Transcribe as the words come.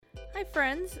Hi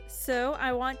friends, so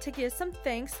I want to give some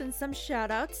thanks and some shout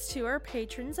outs to our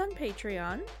patrons on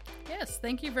Patreon. Yes,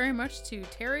 thank you very much to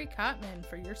Terry Cotman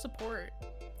for your support.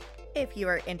 If you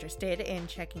are interested in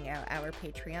checking out our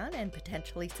Patreon and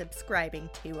potentially subscribing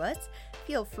to us,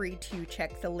 feel free to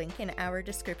check the link in our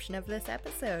description of this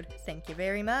episode. Thank you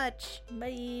very much.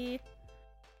 Bye.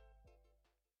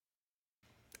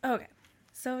 Okay,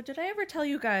 so did I ever tell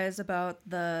you guys about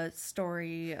the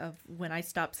story of when I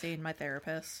stopped seeing my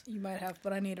therapist? You might have,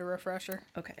 but I need a refresher.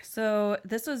 Okay, so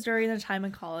this was during the time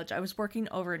in college. I was working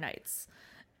overnights,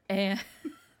 and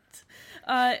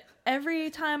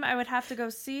every time I would have to go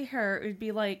see her, it would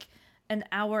be like an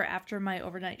hour after my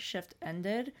overnight shift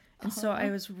ended, and so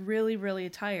I was really, really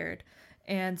tired.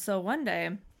 And so one day,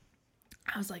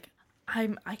 I was like,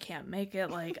 I can't make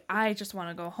it. Like, I just want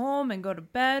to go home and go to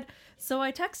bed. So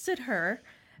I texted her,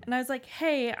 and I was like,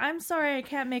 hey, I'm sorry I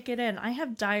can't make it in. I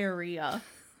have diarrhea,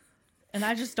 and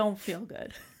I just don't feel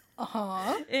good.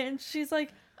 And she's like,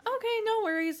 okay, no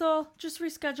worries. I'll just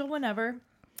reschedule whenever.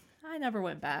 I never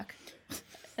went back.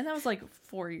 And that was like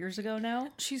 4 years ago now.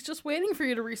 She's just waiting for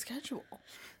you to reschedule.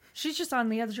 She's just on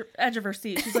the edge of her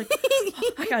seat. She's like,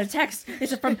 oh, I got a text.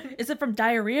 Is it from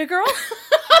Diarrhea Girl?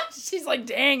 She's like,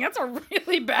 dang, that's a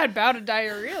really bad bout of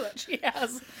diarrhea that she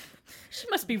has. She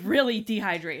must be really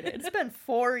dehydrated. It's been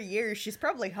 4 years. She's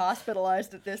probably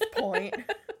hospitalized at this point.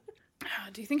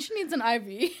 Do you think she needs an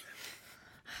IV?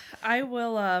 I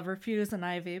will refuse an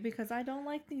IV because I don't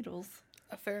like needles.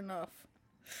 Fair enough.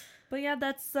 But yeah,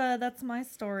 that's my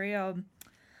story.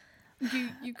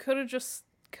 You could have just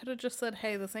said,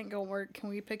 hey, this ain't gonna work. Can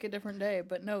we pick a different day?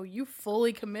 But no, you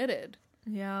fully committed.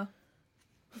 Yeah.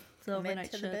 So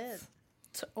overnight to the bed. shits.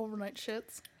 To overnight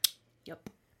shits.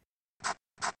 Yep.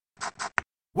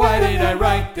 Why did I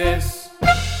write this?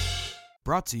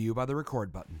 Brought to you by the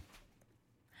record button.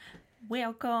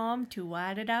 Welcome to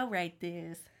Why Did I Write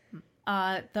This?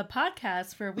 The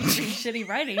podcast where we read shitty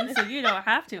writing so you don't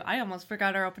have to. I almost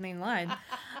forgot our opening line.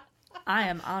 I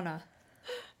am Anna.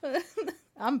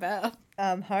 I'm Beth.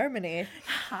 Harmony.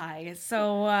 Hi.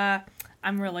 So,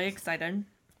 I'm really excited.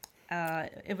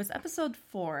 It was episode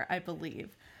 4, I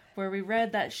believe, where we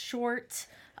read that short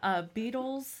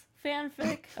Beatles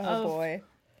fanfic. Oh boy.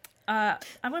 I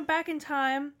went back in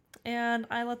time and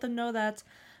I let them know that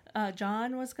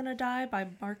John was gonna die by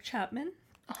Mark Chapman.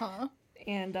 Uh-huh.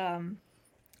 And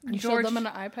You George, showed them an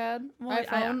iPad? well,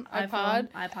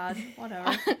 iPod?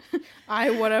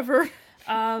 Whatever. Whatever.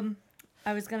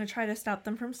 I was going to try to stop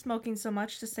them from smoking so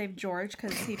much to save George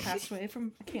because he passed away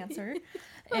from cancer.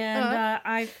 And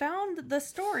I found the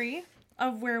story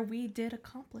of where we did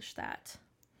accomplish that.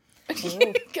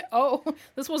 Oh,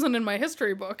 this wasn't in my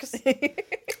history books.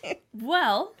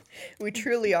 Well, We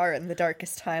truly are in the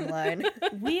darkest timeline.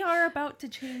 we are about to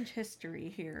change history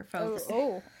here, folks.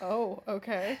 Oh,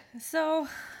 okay. So,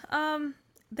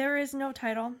 there is no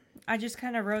title. I just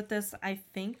kind of wrote this, I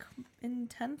think, in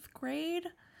 10th grade.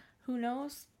 Who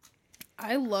knows?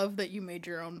 I love that you made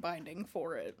your own binding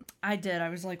for it. I did. I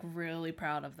was, like, really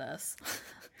proud of this.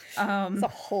 It's a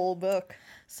whole book.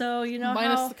 So, you know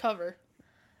Minus how... the cover.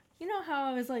 You know how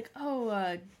I was like,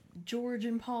 oh, George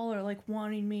and Paul are, like,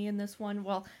 wanting me in this one?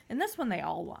 Well, in this one, they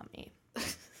all want me.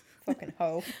 Fucking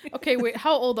hoe. Okay, wait,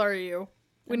 how old are you?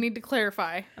 We need to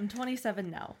clarify. I'm 27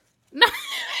 now. No.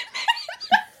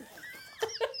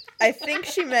 I think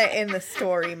she meant in the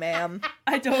story, ma'am.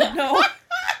 I don't know.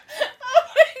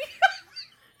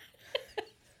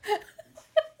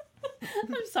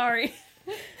 I'm sorry.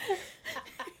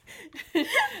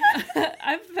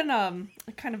 I've been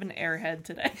kind of an airhead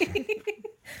today.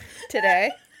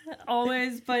 Today?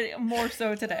 Always, but more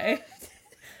so today.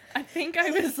 I think I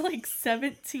was like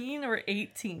 17 or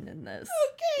 18 in this.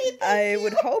 Okay. I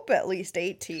would hope at least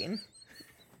 18.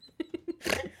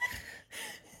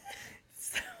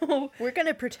 So We're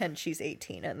gonna pretend she's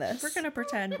 18 in this. we're gonna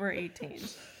pretend we're 18.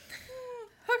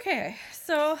 Okay,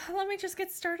 so let me just get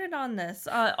started on this.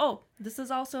 This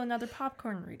is also another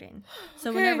popcorn reading. So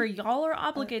Okay. whenever y'all are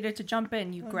obligated to jump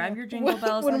in, you grab your jingle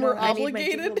bells. When and we're I need my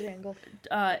obligated? jingle.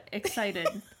 excited.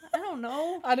 I don't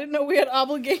know. I didn't know we had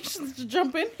obligations to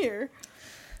jump in here.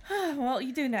 Well,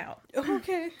 you do now.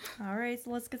 Okay. All right, so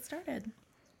let's get started.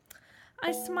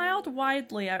 I smiled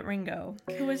widely at Ringo,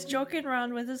 who was joking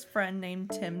around with his friend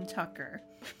named Tim Tucker.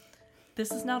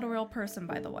 This is not a real person,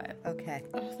 by the way. Okay.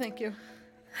 Oh, thank you.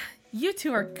 You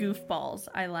two are goofballs,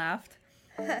 I laughed.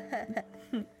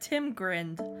 Tim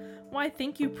grinned. Why,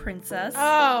 thank you, princess.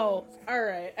 Oh,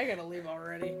 alright. I gotta leave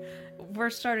already. We're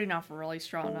starting off really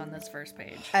strong on this first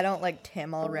page. I don't like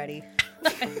Tim already.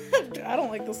 I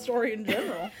don't like the story in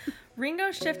general.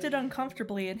 Ringo shifted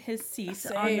uncomfortably in his seat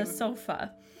on the Same.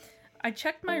 sofa. I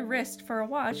checked my wrist for a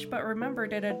watch, but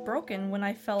remembered it had broken when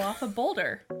I fell off a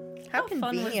boulder. How Fun was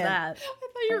convenient. that? I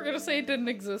thought you were gonna say it didn't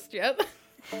exist yet.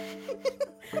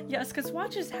 Yes, because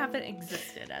watches haven't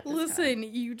existed at this time. Listen,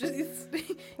 you just...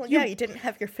 Well, yeah, you didn't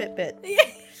have your Fitbit.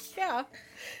 yeah.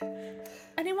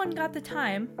 Anyone got the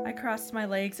time? I crossed my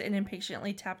legs and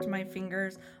impatiently tapped my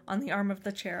fingers on the arm of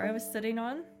the chair I was sitting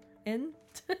on.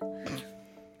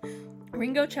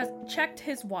 Ringo checked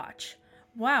his watch.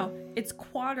 Wow, it's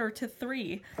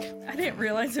 2:45. I didn't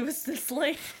realize it was this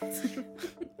late.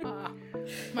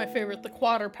 My favorite, the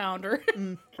Quarter Pounder.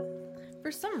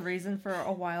 For some reason, for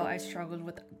a while, I struggled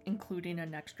with including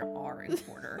an extra R in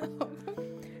quarter.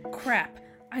 Crap,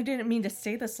 I didn't mean to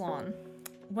stay this long.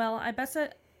 Well, I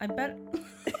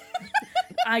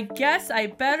guess I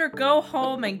better go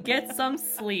home and get some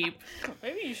sleep.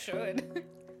 Maybe you should.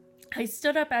 I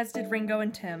stood up, as did Ringo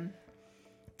and Tim.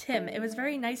 Tim, it was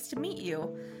very nice to meet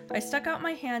you. I stuck out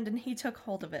my hand and he took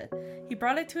hold of it. He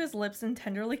brought it to his lips and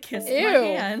tenderly kissed my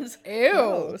hand. Ew.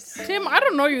 Gross. Tim, I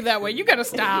don't know you that way. You gotta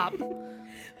stop.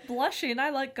 Blushing, I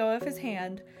let go of his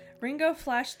hand. Ringo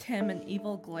flashed Tim an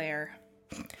evil glare.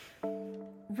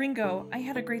 Ringo, I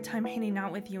had a great time hanging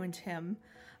out with you and Tim.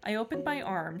 I opened my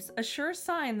arms, a sure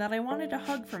sign that I wanted a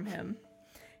hug from him.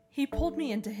 He pulled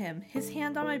me into him, his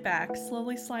hand on my back,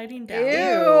 slowly sliding down.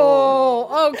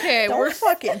 Ew. Okay, Don't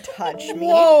fucking touch me.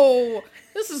 Whoa.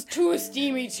 This is too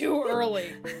steamy too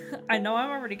early. I know I'm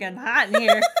already getting hot in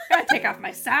here. Gotta take off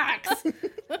my socks.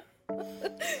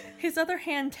 His other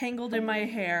hand tangled in my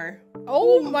hair.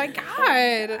 Oh my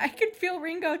god. I could feel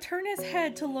Ringo turn his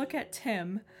head to look at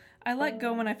Tim. I let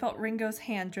go when I felt Ringo's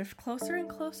hand drift closer and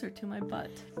closer to my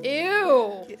butt.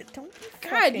 Ew. Don't be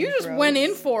God, you just gross. went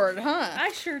in for it, huh?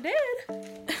 I sure did.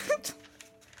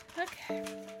 Okay.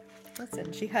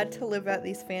 Listen, she had to live out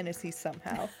these fantasies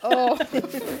somehow. Oh.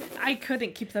 I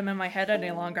couldn't keep them in my head any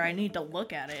longer. I need to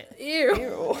look at it. Ew.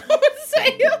 Ew. Say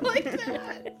it like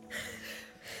that.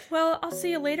 Well, I'll see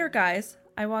you later, guys.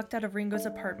 I walked out of Ringo's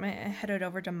apartment and headed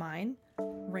over to mine.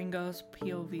 Ringo's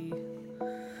POV.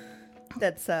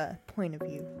 That's a point of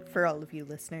view for all of you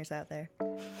listeners out there.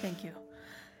 Thank you.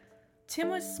 Tim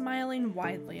was smiling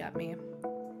widely at me.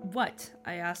 What?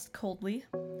 I asked coldly.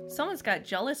 Someone's got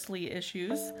jealousy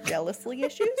issues. Jealously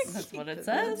issues? That's what it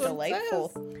says.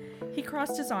 Delightful. He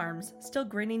crossed his arms, still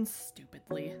grinning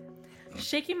stupidly.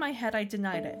 Shaking my head, I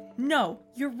denied it. No,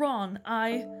 you're wrong.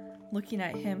 Looking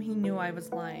at him, he knew I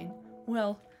was lying.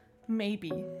 Well,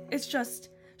 maybe. It's just,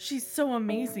 she's so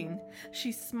amazing.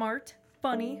 She's smart,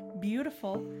 funny,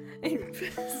 beautiful, and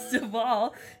best of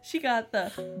all, she got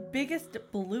the biggest,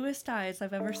 bluest eyes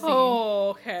I've ever seen. Oh,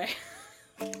 okay.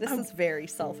 This is very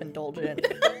self-indulgent.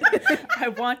 I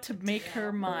want to make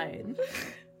her mine.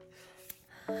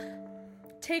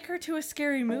 Take her to a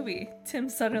scary movie, Tim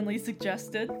suddenly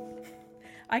suggested.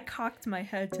 I cocked my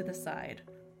head to the side.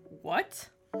 What?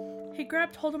 He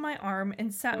grabbed hold of my arm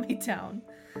and sat me down.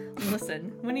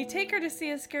 Listen, when you take her to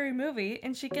see a scary movie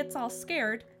and she gets all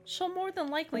scared, she'll more than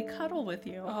likely cuddle with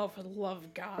you. Oh, for the love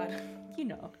of God. You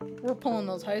know. We're pulling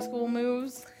those high school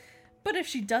moves. But if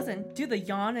she doesn't, do the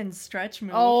yawn and stretch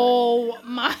move. Oh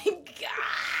my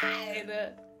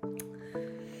God.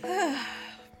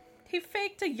 He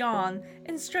faked a yawn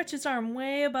and stretched his arm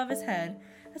way above his head.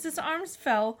 As his arms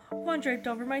fell, one draped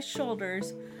over my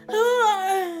shoulders.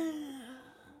 Oh,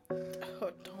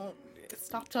 don't.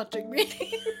 Stop touching me.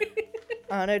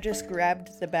 Anna just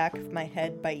grabbed the back of my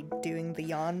head by doing the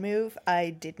yawn move. I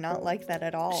did not like that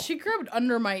at all. She grabbed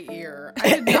under my ear.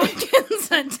 I did not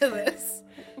consent to this.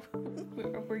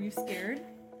 Were you scared?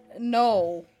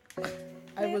 No.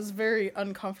 I was very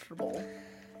uncomfortable.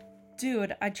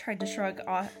 Dude, I tried to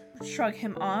shrug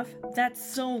him off. That's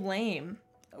so lame.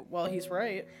 Well, he's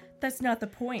right. That's not the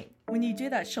point. When you do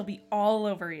that, she'll be all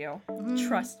over you.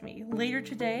 Trust me. Later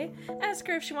today, ask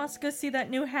her if she wants to go see that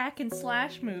new hack and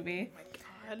slash movie. Oh my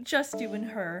God. Just you and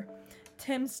her.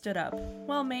 Tim stood up.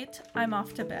 Well, mate, I'm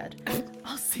off to bed.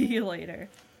 I'll see you later.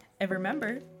 And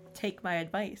remember, take my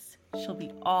advice. She'll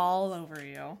be all over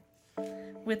you.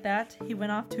 With that, he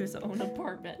went off to his own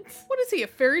apartment. What is he, a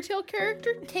fairy tale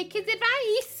character? Take his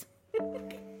advice.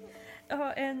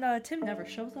 Oh, and Tim never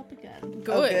shows up again.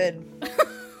 Good. Oh, good.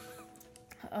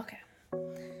 Okay.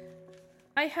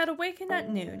 I had awakened at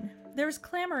noon. There was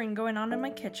clamoring going on in my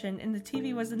kitchen, and the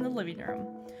TV was in the living room.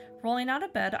 Rolling out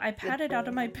of bed, I padded out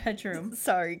of my bedroom.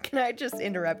 Sorry, can I just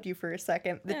interrupt you for a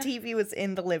second? The TV was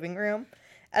in the living room,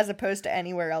 as opposed to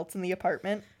anywhere else in the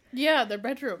apartment. Yeah, their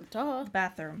bedroom. Duh.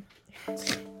 Bathroom.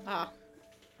 Ah.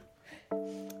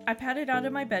 I padded out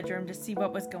of my bedroom to see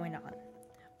what was going on.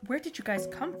 Where did you guys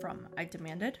come from? I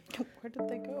demanded. Where did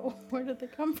they go? Where did they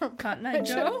come from? Cotton Eye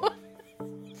Joe?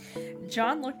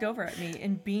 John looked over at me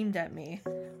and beamed at me.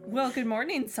 Well, good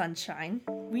morning, sunshine.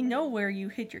 We know where you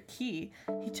hid your key.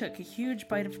 He took a huge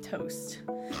bite of toast.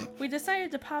 We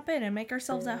decided to pop in and make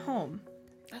ourselves at home.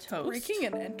 That's Toast? breaking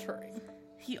and entering.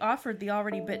 He offered the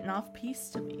already bitten off piece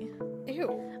to me.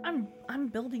 Ew. I'm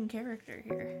building character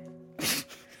here.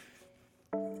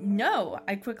 No,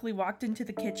 I quickly walked into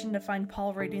the kitchen to find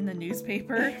Paul reading the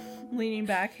newspaper, leaning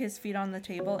back, his feet on the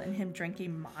table, and him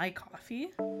drinking my coffee.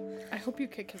 I hope you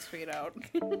kick his feet out.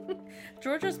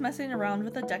 George was messing around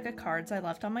with a deck of cards I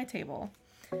left on my table.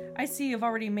 I see you've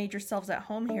already made yourselves at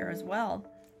home here as well.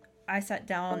 I sat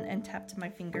down and tapped my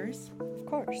fingers. Of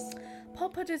course. Paul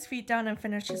put his feet down and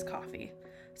finished his coffee.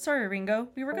 Sorry, Ringo,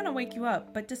 we were gonna wake you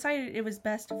up, but decided it was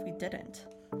best if we didn't.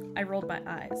 I rolled my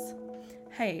eyes.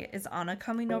 Hey, is Anna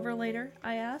coming over later?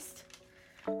 I asked.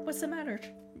 What's the matter,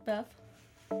 Beth?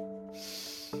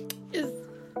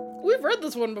 We've read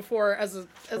this one before as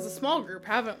a small group,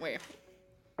 haven't we?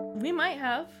 We might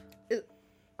have.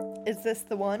 Is this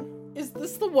the one? Is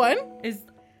this the one?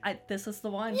 This is the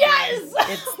one. Yes!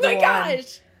 It's Oh my the one.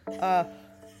 gosh!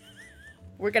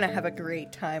 We're gonna have a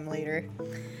great time later.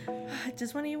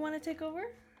 Does one of you want to take over?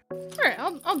 Alright,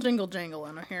 I'll jingle jangle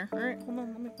in here. Alright, hold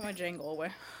on, let me put my jangle away.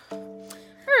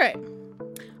 Alright.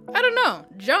 I don't know.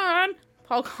 John,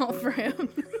 Paul called for him.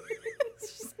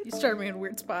 You started me in a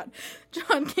weird spot.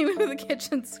 John came into the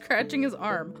kitchen scratching his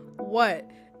arm. What?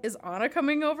 Is Anna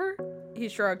coming over? He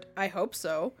shrugged. I hope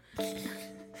so.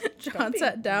 John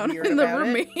sat down in the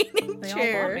remaining They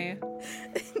chair. all want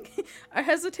me. I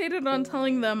hesitated on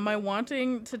telling them my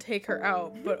wanting to take her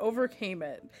out, but overcame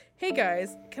it. Hey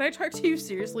guys, can I talk to you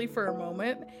seriously for a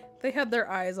moment? They had their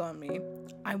eyes on me.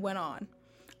 I went on.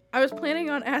 I was planning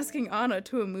on asking Anna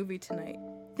to a movie tonight.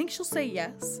 Think she'll say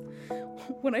yes?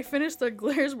 When I finished, their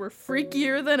glares were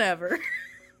freakier than ever.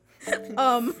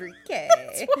 Freaky.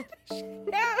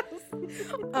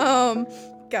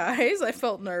 Guys, I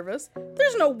felt nervous.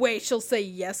 There's no way she'll say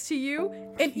yes to you.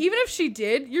 And even if she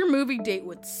did, your movie date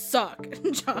would suck,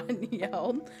 John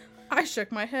yelled. I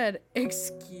shook my head.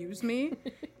 Excuse me?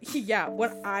 Yeah,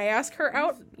 when I ask her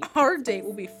out, our date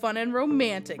will be fun and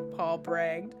romantic, Paul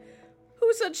bragged.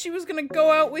 Who said she was gonna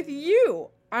go out with you?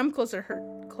 I'm closer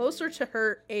to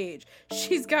her age.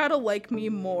 She's gotta like me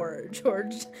more,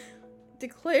 George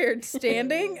declared,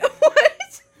 standing.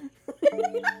 What?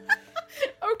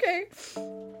 Okay.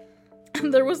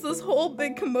 There was this whole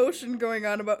big commotion going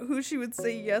on about who she would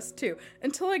say yes to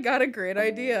until I got a great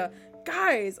idea.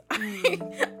 Guys,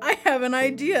 I have an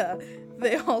idea.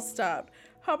 They all stopped.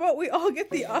 How about we all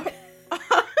get the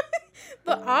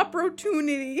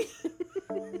opportunity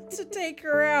to take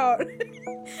her out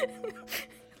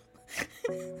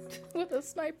with a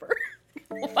sniper.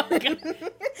 And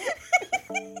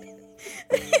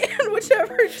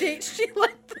whichever date she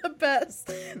liked the best,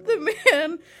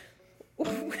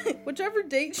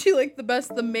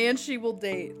 the man she will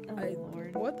date.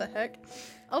 Lord. What the heck?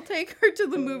 I'll take her to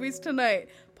the movies tonight.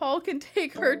 Paul can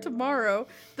take her tomorrow.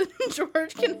 Then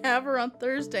George can have her on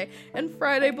Thursday. And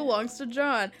Friday belongs to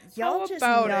John. Y'all How just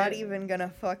about not it? even gonna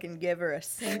fucking give her a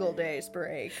single day's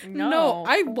break. No,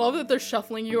 I love that they're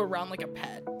shuffling you around like a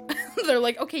pet. They're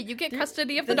like, okay, you get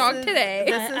custody of the This dog is- today.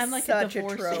 this is I'm like such a a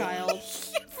divorced trope. child.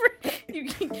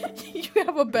 You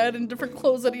have a bed and different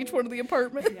clothes at each one of the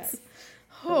apartments. Yes.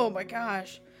 Oh my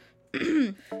gosh.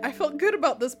 I felt good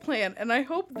about this plan, and I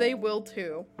hope they will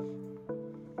too.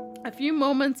 A few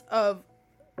moments of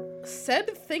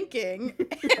said thinking,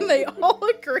 and they all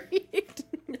agreed.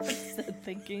 Said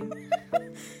thinking.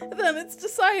 Then it's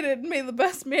decided, may the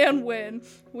best man win.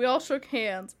 We all shook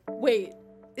hands. Wait,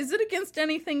 is it against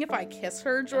anything if I kiss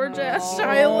her? George asked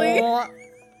shyly.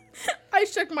 I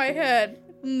shook my head.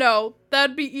 No,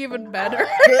 that'd be even better.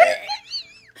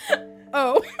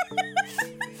 Oh.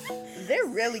 They're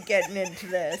really getting into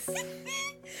this.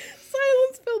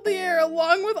 Silence filled the air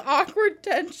along with awkward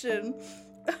tension.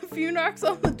 A few knocks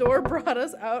on the door brought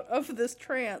us out of this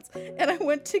trance, and I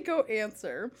went to go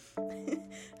answer.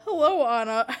 Hello,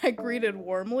 Anna, I greeted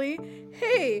warmly.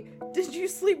 Hey, did you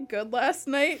sleep good last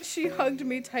night? She hugged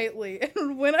me tightly,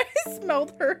 and when I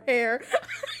smelled her hair,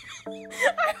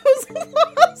 I was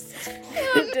lost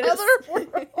in another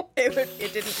world.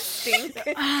 It didn't stink.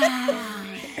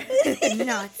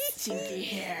 Not stinky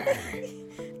hair.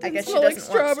 I guess she Smell like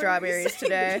doesn't want strawberries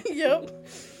today. Yep.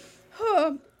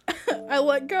 I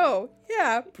let go.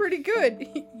 Yeah, pretty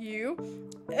good. You?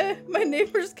 My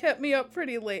neighbors kept me up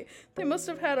pretty late. They must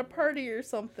have had a party or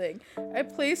something. I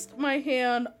placed my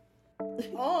hand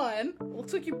on.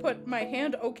 Looks like you put my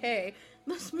hand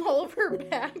the small of her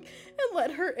back and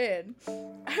let her in.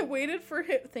 I waited for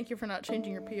him. Thank you for not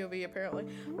changing your POV, apparently.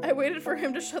 I waited for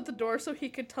him to shut the door so he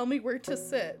could tell me where to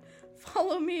sit.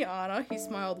 Follow me, Anna, he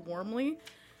smiled warmly.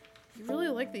 You really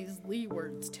like these Lee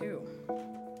words, too.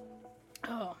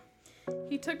 Oh.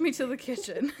 He took me to the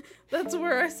kitchen. That's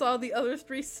where I saw the other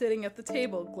three sitting at the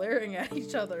table, glaring at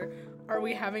each other. Are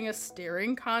we having a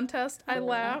staring contest? I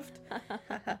laughed.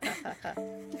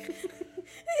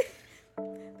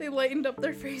 They lightened up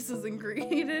their faces and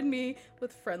greeted me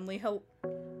with friendly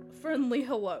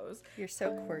hellos. You're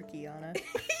so quirky, Anna.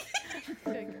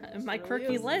 My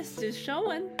quirky list is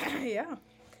showing. Yeah.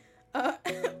 How's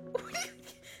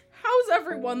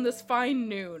everyone this fine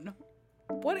noon?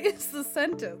 What is the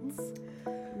sentence?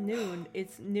 Noon.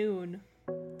 It's noon.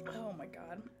 Oh my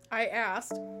god. I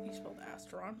asked. You spelled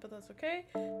asked wrong, but that's okay.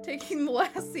 Taking the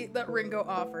last seat that Ringo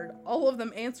offered. All of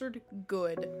them answered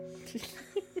good.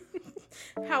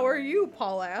 How are you?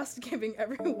 Paul asked, giving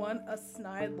everyone a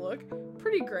snide look.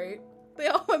 Pretty great. They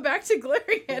all went back to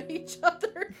glaring at each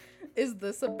other. Is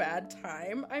this a bad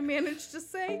time? I managed to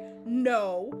say.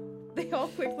 No. They all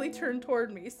quickly turned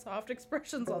toward me, soft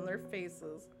expressions on their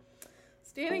faces.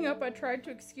 Standing up, I tried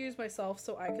to excuse myself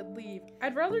so I could leave.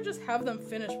 I'd rather just have them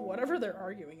finish whatever they're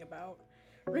arguing about.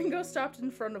 Ringo stopped in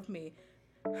front of me.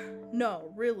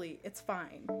 No, really, it's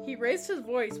fine. He raised his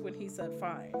voice when he said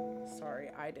fine. Sorry,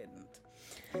 I didn't.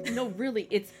 No, really,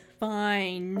 it's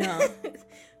fine.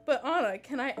 But Anna,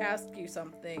 can I ask you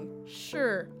something?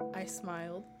 Sure, I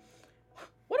smiled.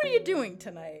 What are you doing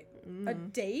tonight? A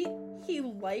date? He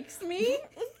likes me?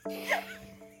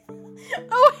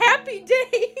 Oh, happy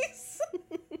days!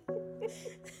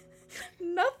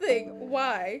 Nothing.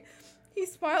 Why? He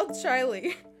smiled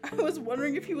shyly. I was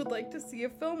wondering if he would like to see a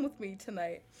film with me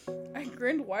tonight. I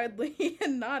grinned widely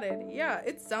and nodded. Yeah,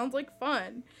 it sounds like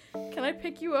fun. Can I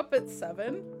pick you up at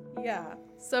 7? Yeah,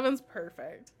 7's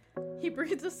perfect. He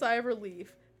breathed a sigh of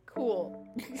relief. Cool.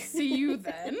 See you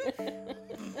then?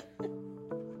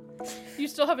 You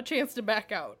still have a chance to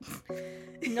back out.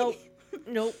 Nope,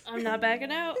 I'm not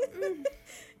backing out.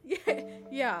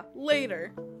 Yeah,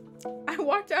 later. I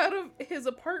walked out of his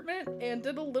apartment and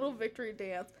did a little victory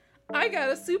dance. I got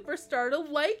a superstar to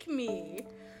like me.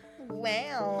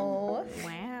 Wow.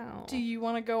 Do you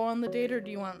want to go on the date, or do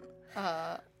you want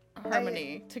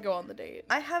Harmony to go on the date?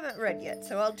 I haven't read yet,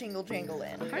 so I'll jingle jangle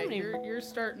in. Okay, you're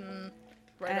starting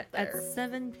right up there. At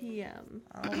 7 p.m.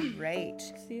 All right.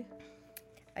 See?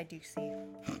 I do see.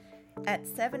 At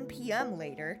 7 p.m.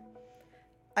 later,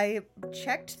 I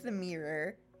checked the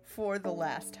mirror for the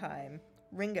last time.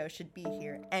 Ringo should be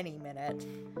here any minute.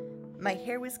 My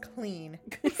hair was clean.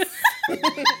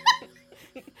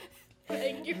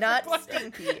 Thank you. Not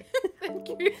stinky. Thank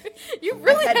you. You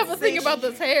really have a thing about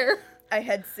this hair. I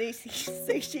had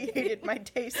satiated my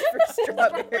taste for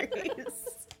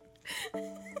strawberries.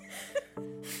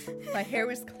 My hair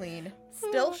was clean,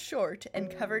 still short and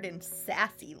covered in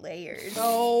sassy layers.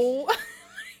 Oh.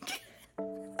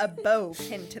 A bow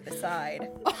pinned to the side.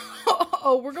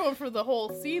 Oh, we're going for the whole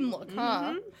scene look,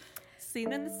 huh?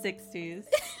 Scene in the 60s.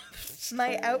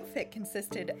 My outfit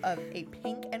consisted of a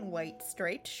pink and white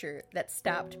striped shirt that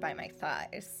stopped by my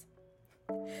thighs.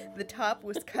 The top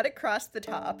was cut across the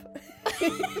top,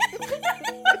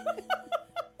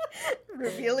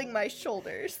 revealing my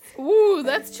shoulders. Ooh,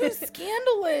 that's too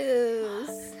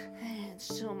scandalous.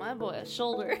 Show my boy a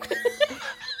shoulder.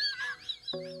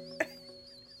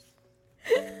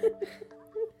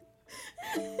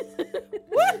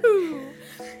 Woohoo!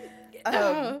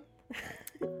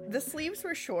 The sleeves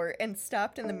were short and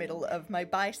stopped in the middle of my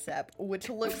bicep, which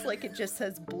looks like it just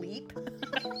says bleep.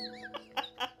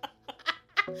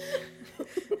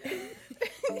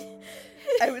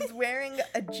 I was wearing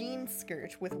a jean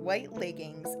skirt with white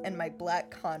leggings and my black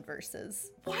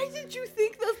Converses. Why did you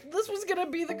think that this was gonna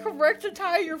be the correct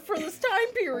attire for this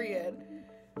time period?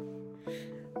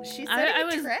 She said I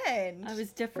was a trend. I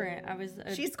was different.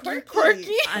 She's quirky.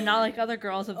 Quirky? I'm not like other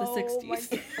girls of the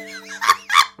 60s.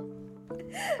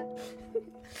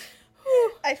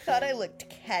 I thought I looked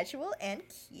casual and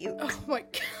cute. Oh my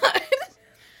god.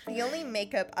 The only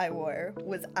makeup I wore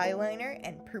was eyeliner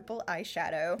and purple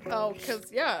eyeshadow. Oh,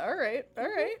 because, yeah, alright.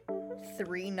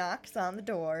 3 knocks on the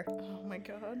door. Oh my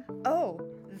god. Oh,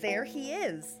 there he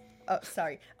is. Oh,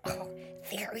 sorry. Oh,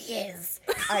 there he is.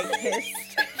 I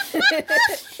hissed.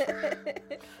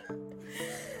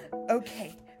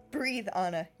 Okay, breathe,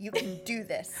 Anna. You can do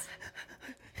this.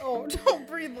 Oh, don't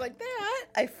breathe like that.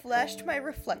 I flashed my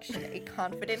reflection a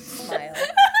confident smile.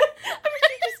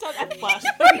 I flash.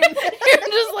 You're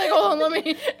just like, hold on, let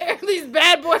me air these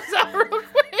bad boys out real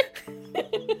quick.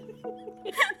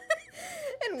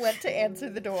 answer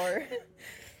the door.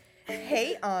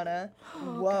 Hey, Anna.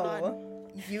 Whoa.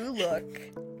 You look.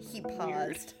 He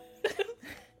paused.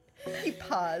 He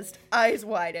paused, eyes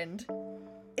widened.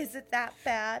 Is it that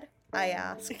bad? I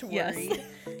asked, worried.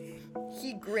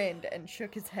 He grinned and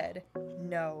shook his head.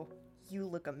 No, you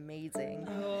look amazing.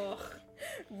 Ugh.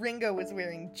 Ringo was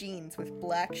wearing jeans with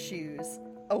black shoes,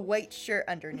 a white shirt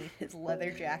underneath his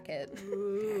leather jacket.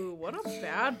 Ooh, what a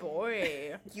bad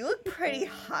boy. You look pretty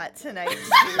hot tonight,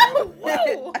 too.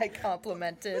 Whoa. I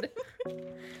complimented.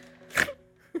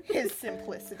 His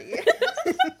simplicity.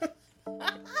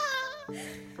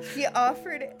 He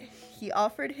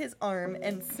offered his arm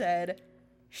and said,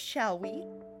 "Shall we?"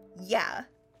 Yeah.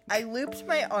 I looped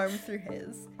my arm through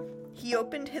his. He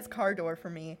opened his car door for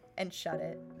me and shut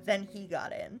it. Then he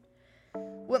got in.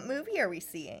 What movie are we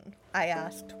seeing? I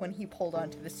asked when he pulled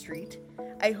onto the street.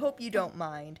 I hope you don't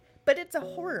mind, but it's a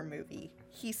horror movie.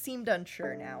 He seemed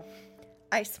unsure now.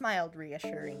 I smiled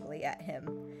reassuringly at him.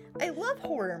 I love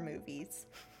horror movies.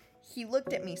 He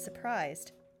looked at me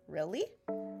surprised. Really?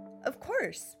 Of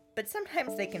course, but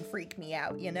sometimes they can freak me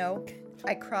out, you know?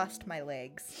 I crossed my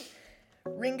legs.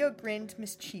 Ringo grinned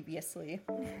mischievously.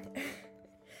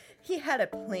 He had a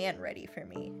plan ready for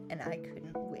me, and I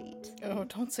couldn't wait. Oh,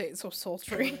 don't say it so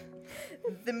sultry.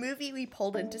 The movie we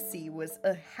pulled in to see was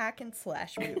a hack and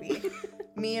slash movie.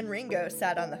 Me and Ringo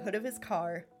sat on the hood of his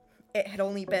car. It had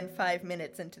only been 5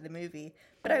 minutes into the movie,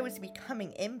 but I was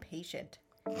becoming impatient.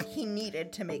 He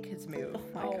needed to make his move.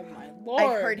 Oh my lord.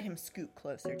 I heard him scoot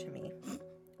closer to me.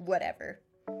 Whatever.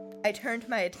 I turned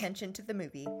my attention to the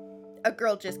movie. A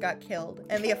girl just got killed,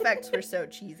 and the effects were so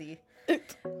cheesy.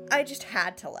 I just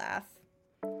had to laugh.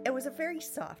 It was a very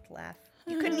soft laugh.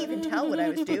 You couldn't even tell what I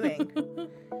was doing.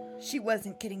 She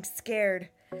wasn't getting scared.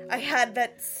 I had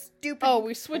that stupid... Oh,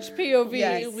 we switched POV.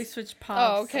 Yes. We switched Oh,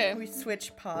 pops. okay. We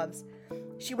switched povs.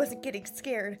 She wasn't getting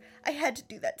scared. I had to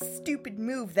do that stupid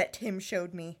move that Tim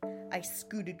showed me. I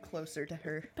scooted closer to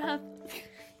her. Beth,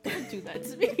 don't do that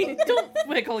to me. Don't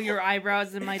wiggle your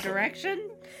eyebrows in my direction.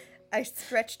 I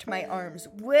stretched my arms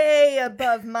way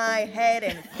above my head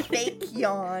and fake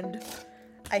yawned.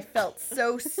 I felt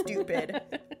so stupid,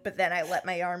 but then I let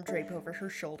my arm drape over her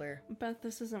shoulder. Beth,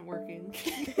 this isn't working.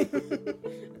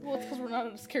 Well, it's because we're not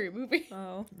in a scary movie.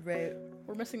 Oh. Right.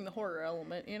 We're missing the horror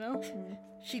element, you know?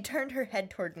 She turned her head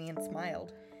toward me and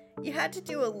smiled. You had to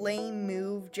do a lame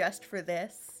move just for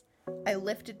this? I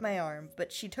lifted my arm,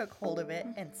 but she took hold of it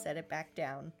and set it back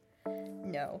down.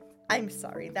 No, I'm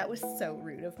sorry. That was so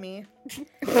rude of me.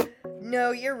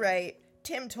 No, you're right.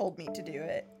 Tim told me to do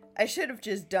it. I should have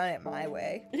just done it my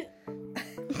way.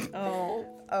 Oh.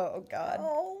 Oh, God.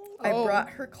 I brought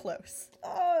her close.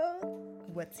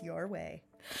 What's your way?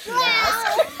 She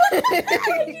asked.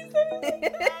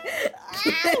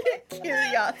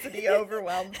 Curiosity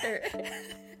overwhelmed her.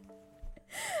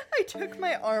 I took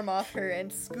my arm off her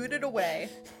and scooted away.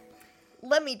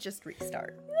 Let me just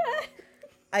restart.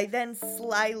 I then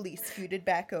slyly scooted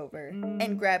back over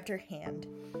and grabbed her hand.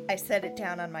 I set it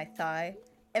down on my thigh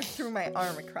and threw my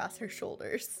arm across her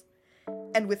shoulders.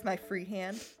 And with my free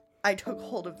hand, I took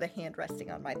hold of the hand resting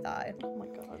on my thigh. Oh my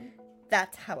god.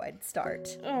 That's how I'd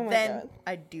start. Oh my then God.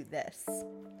 I'd do this.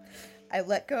 I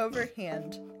let go of her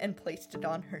hand and placed it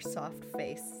on her soft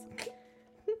face.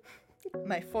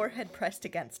 My forehead pressed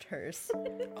against hers.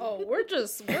 Oh,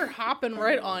 we're hopping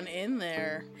right on in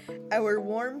there. Our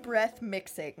warm breath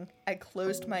mixing, I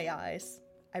closed my eyes.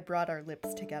 I brought our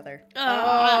lips together.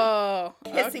 Oh.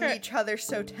 Kissing Okay. each other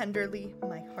so tenderly,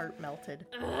 my heart melted.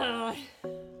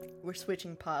 We're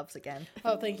switching povs again.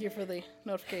 Oh, thank you for the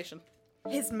notification.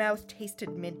 His mouth tasted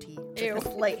minty, with Ew. a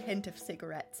slight hint of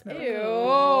cigarette smoke.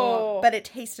 Ew. But it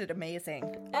tasted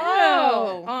amazing.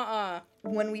 Oh.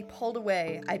 When we pulled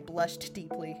away, I blushed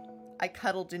deeply. I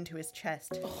cuddled into his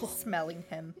chest, smelling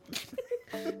him.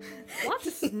 Lots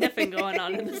of sniffing going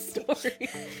on in this story.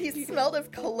 He smelled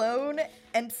of cologne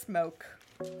and smoke.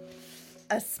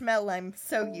 A smell I'm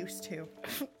so used to.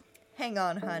 Hang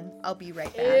on, hun. I'll be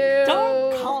right back. Ew.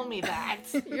 Don't call me that.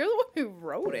 You're the one who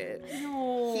wrote it.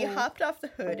 No. He hopped off the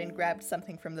hood and grabbed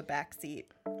something from the back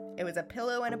seat. It was a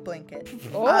pillow and a blanket.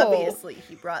 Oh. Obviously,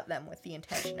 he brought them with the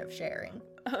intention of sharing.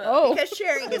 Oh. Because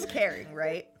sharing is caring,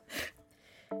 right?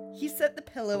 He set the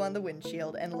pillow on the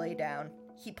windshield and lay down.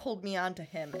 He pulled me onto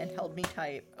him and held me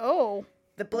tight. Oh.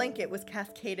 The blanket was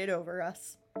cascaded over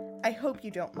us. I hope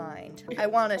you don't mind. I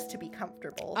want us to be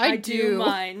comfortable. I do do.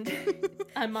 mind.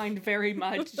 I mind very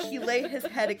much. He laid his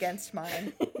head against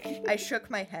mine. I shook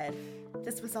my head.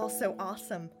 This was all so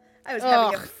awesome. I was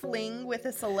having a Ugh. fling with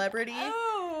a celebrity.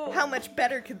 Oh. How much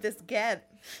better could this get?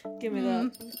 Give me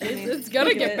that. It's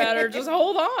gonna get better. Just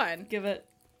hold on. Give it.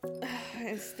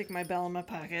 I stick my bell in my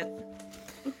pocket.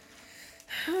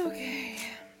 Okay.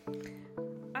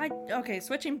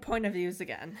 Switching point of views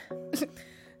again.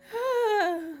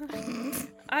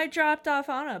 I dropped off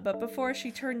Anna, but before she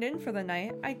turned in for the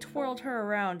night, I twirled her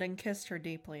around and kissed her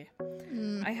deeply.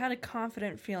 I had a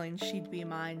confident feeling she'd be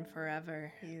mine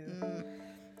forever.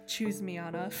 Choose me,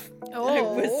 Anna. I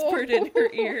whispered in her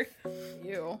ear.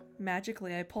 You.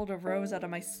 Magically, I pulled a rose out of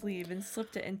my sleeve and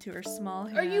slipped it into her small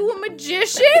hand. Are you a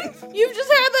magician? You've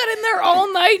just had that in there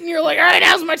all night, and you're like, all right,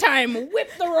 now's my time.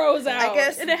 Whip the rose out. I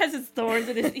guess. And it has its thorns,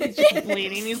 and he's just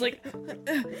bleeding. He's like,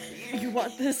 you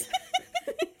want this?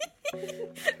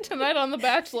 Tonight on The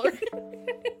Bachelor.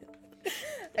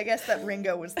 I guess that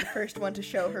Ringo was the first one to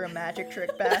show her a magic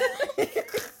trick back.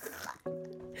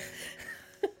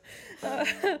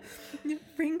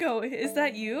 Ringo, is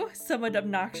that you? Someone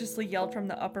obnoxiously yelled from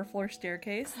the upper floor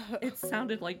staircase. It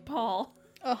sounded like Paul.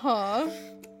 Uh-huh.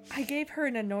 I gave her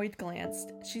an annoyed glance.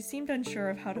 She seemed unsure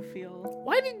of how to feel.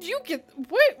 Why did you get...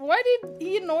 Why did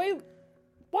he annoy...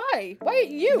 Why? Why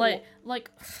you?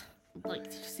 Like,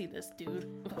 did you see this dude?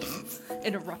 Ugh.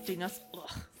 Interrupting us.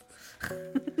 Ugh.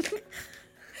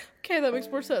 Okay, that makes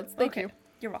more sense. Thank you.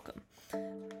 You're welcome.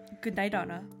 Good night,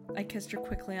 Anna. I kissed her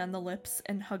quickly on the lips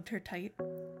and hugged her tight.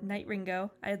 Night,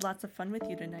 Ringo. I had lots of fun with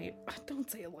you tonight. Don't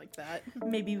say it like that.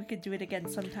 Maybe we could do it again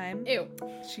sometime. Ew.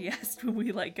 She asked when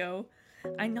we let go.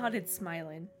 I nodded,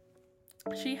 smiling.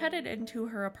 She headed into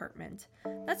her apartment.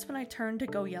 That's when I turned to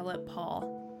go yell at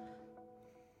Paul.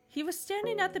 He was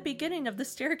standing at the beginning of the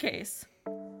staircase.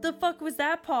 The fuck was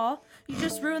that, Paul? You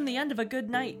just ruined the end of a good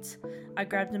night. I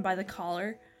grabbed him by the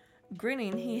collar.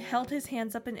 Grinning, he held his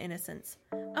hands up in innocence.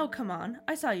 Oh, come on.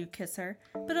 I saw you kiss her.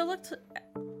 But it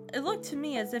looked to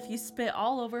me as if you spit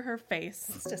all over her face.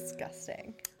 It's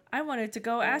disgusting. I wanted to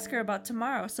go ask her about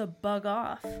tomorrow, so bug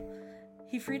off.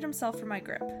 He freed himself from my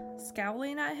grip.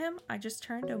 Scowling at him, I just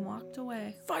turned and walked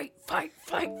away. Fight.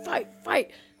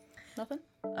 Nothing?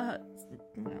 Well,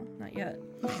 not yet.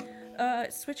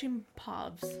 Switching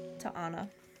povs to Anna.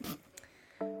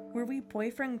 Were we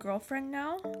boyfriend-girlfriend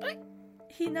now?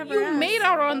 He never You asked. made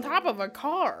out on top of a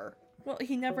car. Well,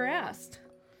 he never asked.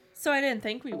 So I didn't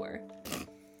think we were.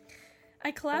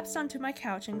 I collapsed onto my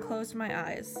couch and closed my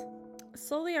eyes.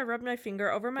 Slowly, I rubbed my finger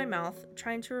over my mouth,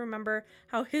 trying to remember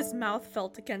how his mouth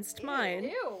felt against mine.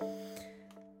 Ew.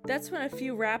 That's when a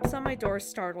few raps on my door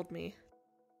startled me.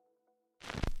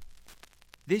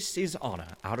 This is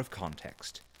Anna Out of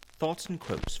Context. Thoughts and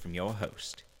quotes from your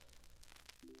host.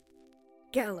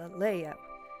 Galileo.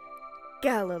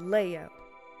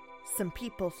 Some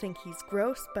people think he's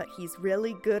gross, but he's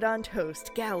really good on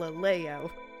toast.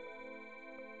 Galileo.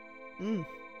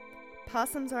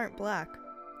 Possums aren't black.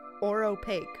 Or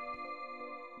opaque.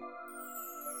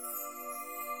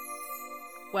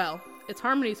 Well, it's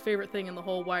Harmony's favorite thing in the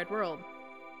whole wide world.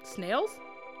 Snails?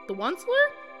 The Onceler?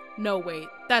 No, wait,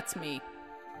 that's me.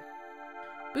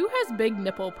 Boo has big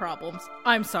nipple problems.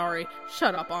 I'm sorry.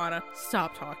 Shut up, Anna.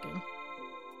 Stop talking.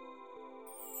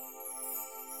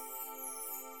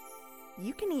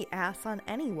 You can eat ass on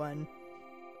anyone.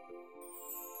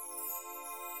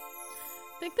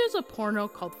 Think there's a porno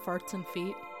called Farts and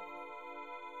Feet?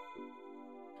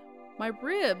 My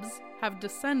ribs have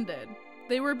descended.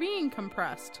 They were being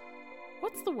compressed.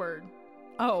 What's the word?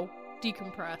 Oh,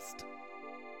 decompressed.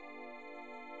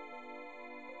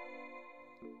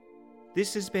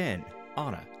 This has been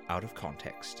Anna Out of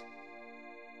Context.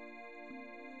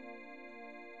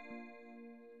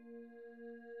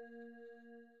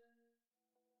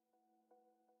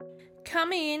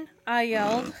 Coming, I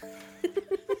yelled.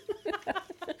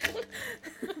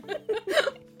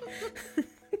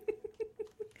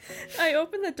 I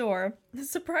opened the door,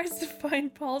 surprised to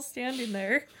find Paul standing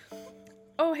there.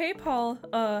 Oh, hey, Paul.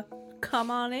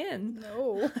 Come on in.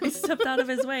 No. I stepped out of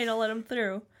his way to let him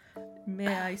through.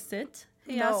 May I sit?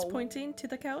 He No. asked, pointing to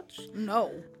the couch.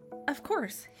 No. Of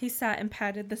course. He sat and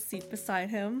patted the seat beside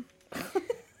him.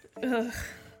 Ugh.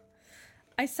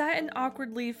 I sat and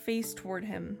awkwardly faced toward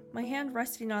him, my hand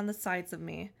resting on the sides of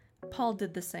me. Paul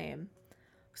did the same.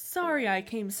 Sorry I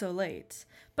came so late,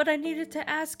 but I needed to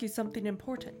ask you something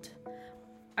important.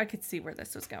 I could see where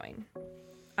this was going.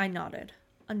 I nodded.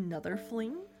 Another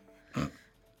fling?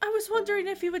 I was wondering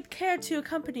if you would care to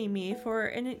accompany me for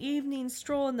an evening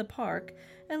stroll in the park,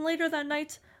 and later that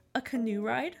night, a canoe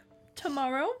ride?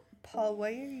 Tomorrow? Paul, why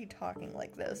are you talking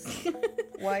like this?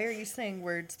 Why are you saying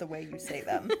words the way you say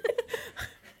them?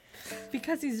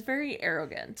 Because he's very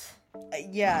arrogant.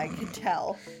 Yeah, I could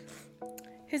tell.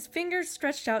 His fingers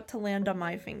stretched out to land on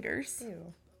my fingers.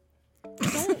 Ew.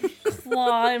 Don't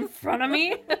claw in front of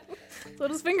me. That's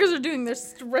what his fingers are doing. They're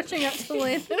stretching out to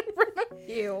land in front of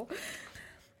you.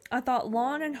 I thought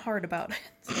long and hard about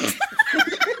it.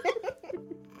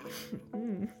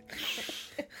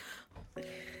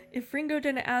 If Ringo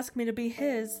didn't ask me to be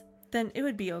his, then it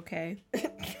would be okay.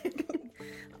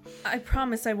 I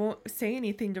promise I won't say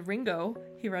anything to Ringo,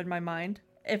 he read my mind,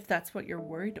 if that's what you're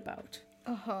worried about.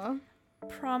 Uh-huh.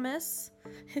 Promise?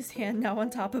 His hand now on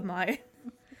top of mine.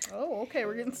 Oh, okay,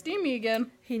 we're getting steamy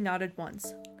again. He nodded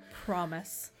once.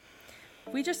 Promise.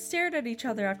 We just stared at each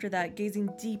other after that, gazing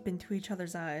deep into each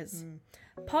other's eyes.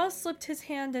 Paul slipped his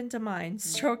hand into mine,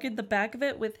 stroking the back of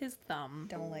it with his thumb.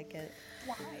 Don't like it.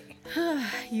 Why?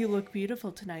 You look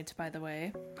beautiful tonight, by the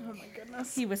way, Oh my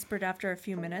goodness. he whispered after a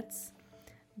few minutes.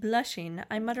 Blushing,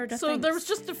 I muttered a So thanks. there was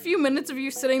just a few minutes of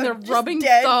you sitting there Just rubbing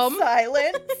dead thumb.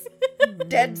 silence.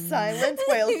 Dead silence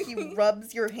while he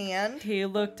rubs your hand. He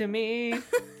looked at me,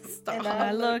 Stop. And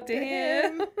I looked at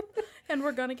him. And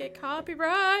we're gonna get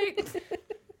copyright.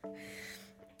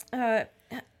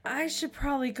 I should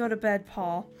probably go to bed,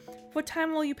 Paul. What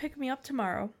time will you pick me up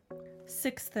tomorrow?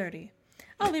 6:30.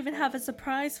 I'll even have a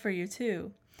surprise for you,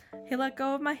 too. He let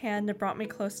go of my hand and brought me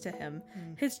close to him,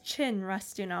 his chin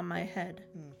resting on my head.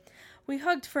 We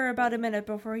hugged for about a minute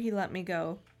before he let me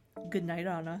go. Good night,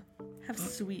 Anna. Have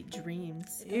sweet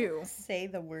dreams. Ew. Say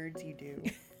the words you do.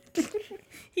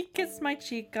 He kissed my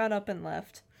cheek, got up, and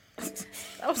left.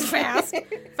 That was fast.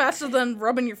 Faster than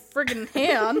rubbing your friggin'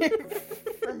 hand.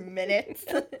 For minutes.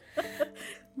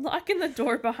 Locking the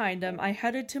door behind him, I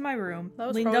headed to my room. That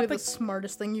was leaned probably up the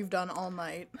smartest thing you've done all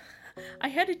night. I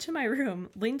headed to my room,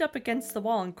 leaned up against the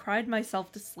wall, and cried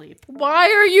myself to sleep. Why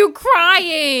are you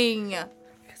crying?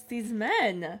 Because these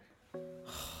men.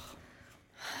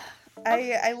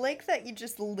 I like that you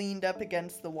just leaned up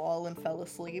against the wall and fell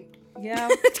asleep. Yeah,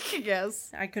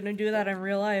 Yes. I couldn't do that in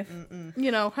real life.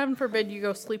 You know, heaven forbid you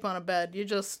go sleep on a bed. You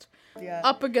just Yeah.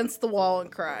 up against the wall and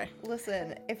cry.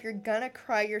 Listen, if you're gonna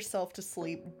cry yourself to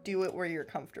sleep, do it where you're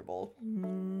comfortable.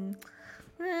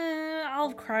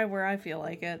 I'll cry where I feel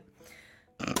like it.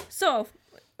 So,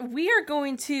 we are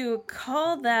going to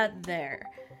call that there.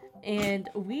 And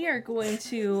we are going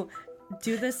to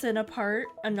do this in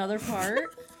another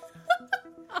part.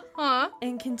 Huh?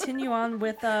 And continue on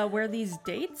with where these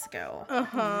dates go.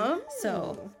 Uh-huh.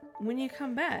 So, when you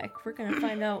come back, we're going to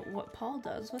find out what Paul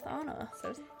does with Anna.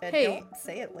 So Hey. don't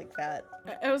say it like that.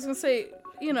 I was gonna say,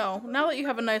 you know, now that you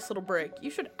have a nice little break,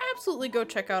 you should absolutely go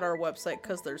check out our website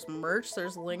because there's merch,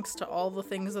 there's links to all the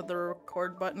things that the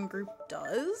Record Button group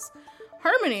does.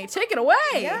 Harmony, take it away!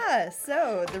 Yeah,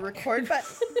 so the record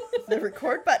button the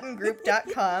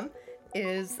recordbuttongroup.com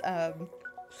is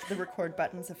the Record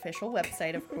Button's official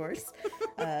website, of course.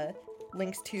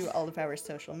 Links to all of our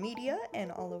social media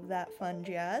and all of that fun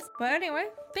jazz. But anyway,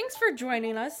 thanks for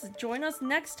joining us. Join us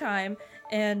next time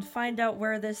and find out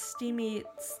where this steamy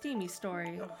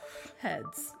story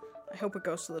heads. I hope it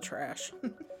goes to the trash.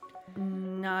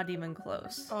 Not even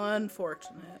close.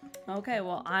 Unfortunate. Okay,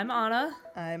 well, I'm Anna.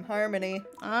 I'm Harmony.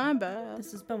 I'm bad.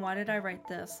 This has been Why Did I Write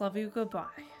This? Love you, goodbye.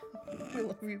 I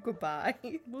love you. Goodbye.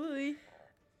 Bye.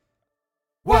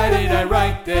 Why did I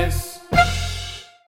write this?